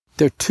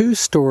There are two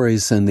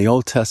stories in the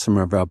Old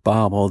Testament of our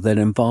Bible that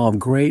involve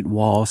great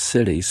wall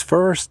cities.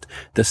 First,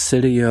 the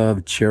city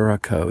of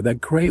Jericho,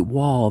 that great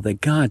wall that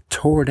God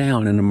tore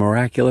down in a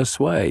miraculous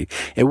way.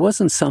 It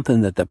wasn't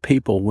something that the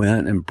people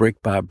went and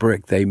brick by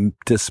brick, they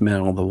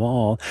dismantled the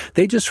wall.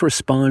 They just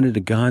responded to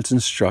God's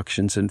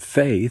instructions in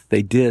faith.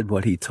 They did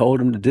what he told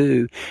them to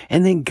do,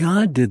 and then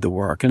God did the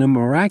work. In a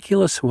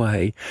miraculous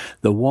way,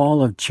 the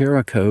wall of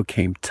Jericho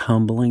came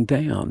tumbling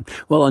down.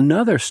 Well,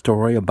 another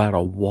story about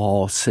a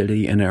wall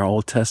city in our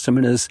Old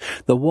Testament is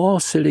the wall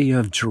city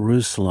of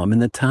Jerusalem in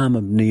the time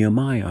of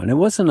Nehemiah. And it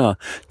wasn't a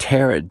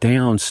tear it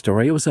down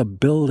story. It was a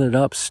build it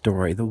up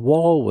story. The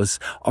wall was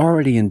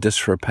already in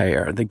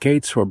disrepair. The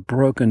gates were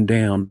broken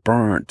down,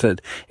 burnt.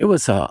 It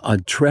was a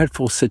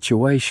dreadful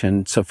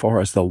situation so far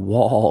as the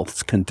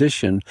wall's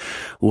condition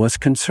was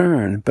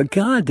concerned. But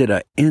God did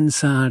an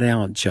inside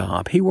out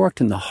job. He worked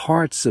in the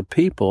hearts of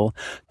people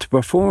to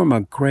perform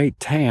a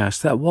great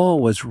task. That wall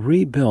was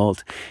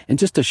rebuilt in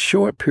just a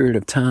short period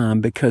of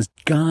time because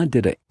God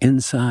did an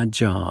inside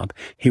job.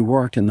 He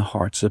worked in the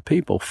hearts of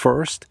people.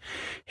 First,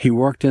 he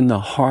worked in the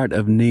heart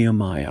of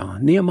Nehemiah.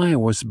 Nehemiah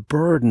was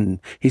burdened.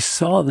 He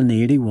saw the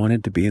need. He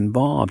wanted to be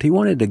involved. He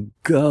wanted to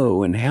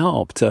go and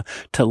help to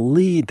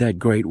lead that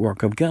great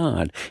work of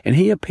God. And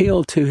he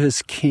appealed to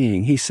his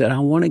king. He said, I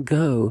want to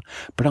go,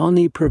 but I'll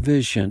need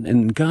provision.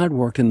 And God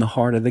worked in the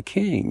heart of the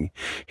king.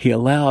 He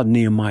allowed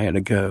Nehemiah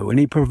to go, and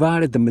he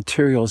provided the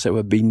materials that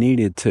would be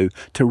needed to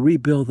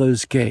rebuild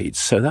those gates.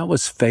 So that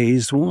was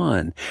phase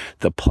one.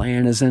 The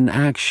plan is in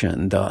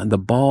action. The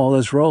ball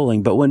is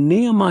rolling. But when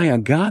Nehemiah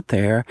got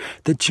there,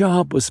 the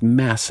job was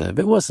massive.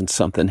 It wasn't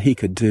something he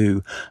could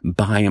do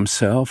by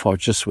himself or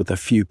just with a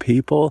few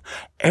people.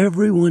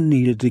 Everyone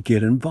needed to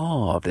get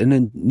involved. And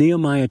in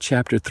Nehemiah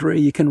chapter 3,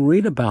 you can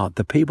read about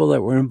the people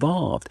that were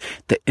involved,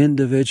 the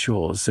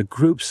individuals, the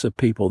groups of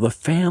people, the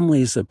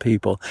families of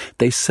people.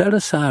 They set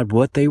aside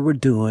what they were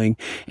doing,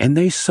 and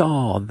they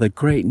saw the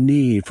great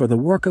need for the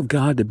work of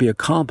God to be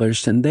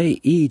accomplished, and they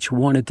each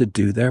wanted to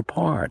do their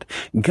part.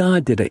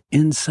 God did an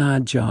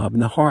inside job in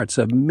the hearts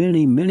of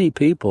many, many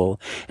people,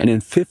 and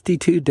in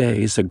 52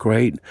 days, a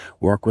great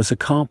work was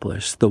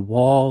accomplished. The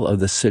wall of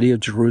the city of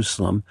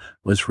Jerusalem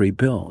was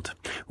rebuilt.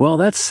 Well,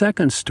 that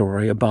second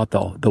story about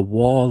the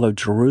wall of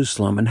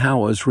Jerusalem and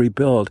how it was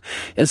rebuilt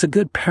is a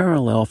good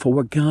parallel for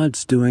what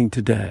God's doing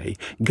today.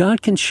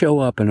 God can show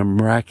up in a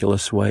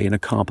miraculous way and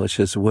accomplish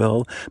his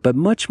will, but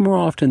much more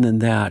often than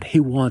that, he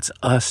wants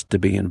us to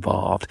be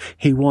involved.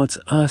 He wants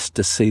us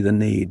to see the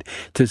need,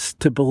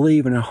 to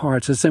believe in our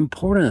hearts. It's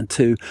important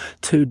to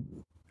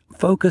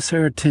focus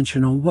our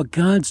attention on what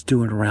God's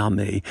doing around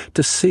me,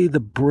 to see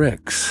the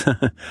bricks,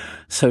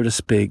 so to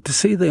speak, to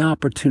see the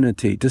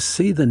opportunity, to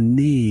see the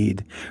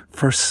need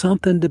for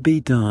something to be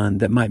done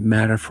that might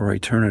matter for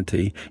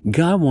eternity.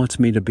 God wants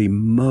me to be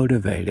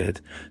motivated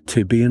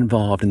to be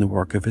involved in the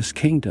work of his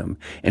kingdom.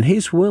 And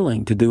he's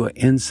willing to do an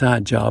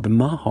inside job in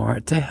my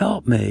heart to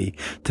help me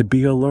to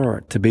be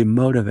alert, to be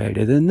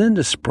motivated, and then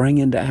to spring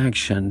into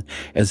action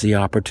as the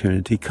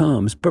opportunity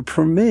comes. But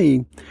for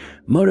me,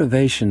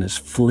 motivation is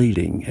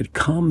fleeting. It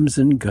comes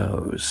and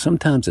goes.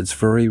 Sometimes it's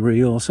very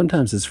real.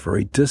 Sometimes it's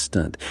very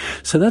distant.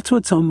 So that's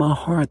what's on my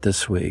heart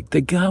this week,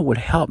 that God would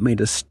help me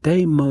to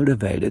stay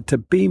motivated, to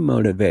be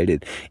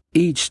motivated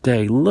each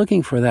day,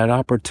 looking for that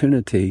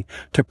opportunity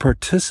to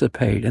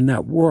participate in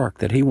that work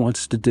that he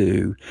wants to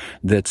do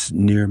that's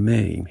near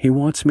me. He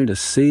wants me to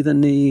see the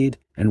need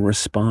and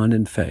respond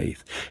in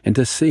faith, and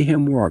to see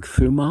him work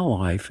through my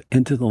life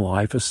into the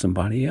life of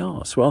somebody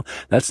else. Well,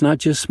 that's not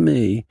just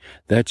me.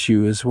 That's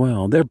you as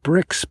well. There are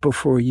bricks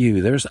before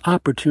you. There's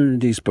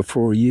opportunities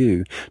before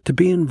you to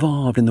be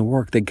involved in the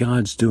work that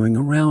God's doing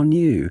around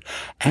you,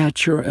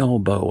 at your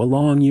elbow,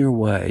 along your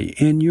way,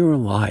 in your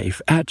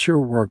life, at your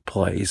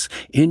workplace,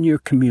 in your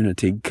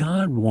community.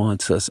 God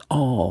wants us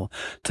all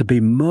to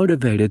be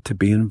motivated to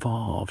be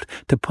involved,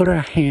 to put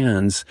our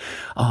hands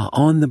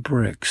on the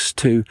bricks,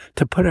 to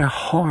put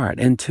our heart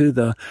into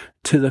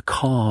the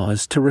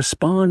cause, to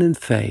respond in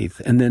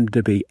faith, and then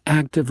to be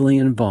actively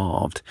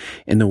involved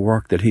in the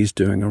work that he's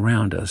doing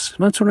around us.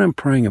 That's what I'm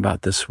praying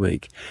about this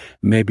week.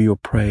 Maybe you'll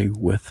pray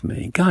with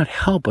me. God,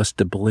 help us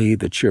to believe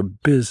that you're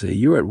busy,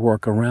 you're at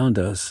work around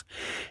us,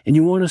 and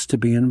you want us to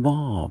be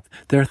involved.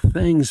 There are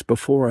things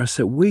before us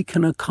that we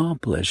can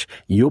accomplish.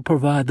 You'll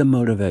provide the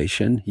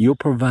motivation. You'll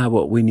provide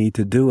what we need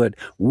to do it.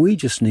 We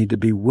just need to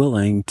be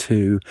willing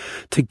to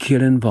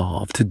get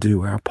involved, to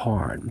do our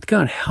part.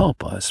 God,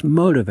 help us,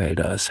 motivate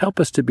us, help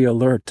us to be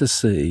alert to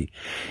see,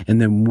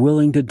 and then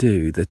willing to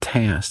do the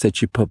task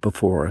that you put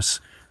before us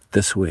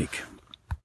this week.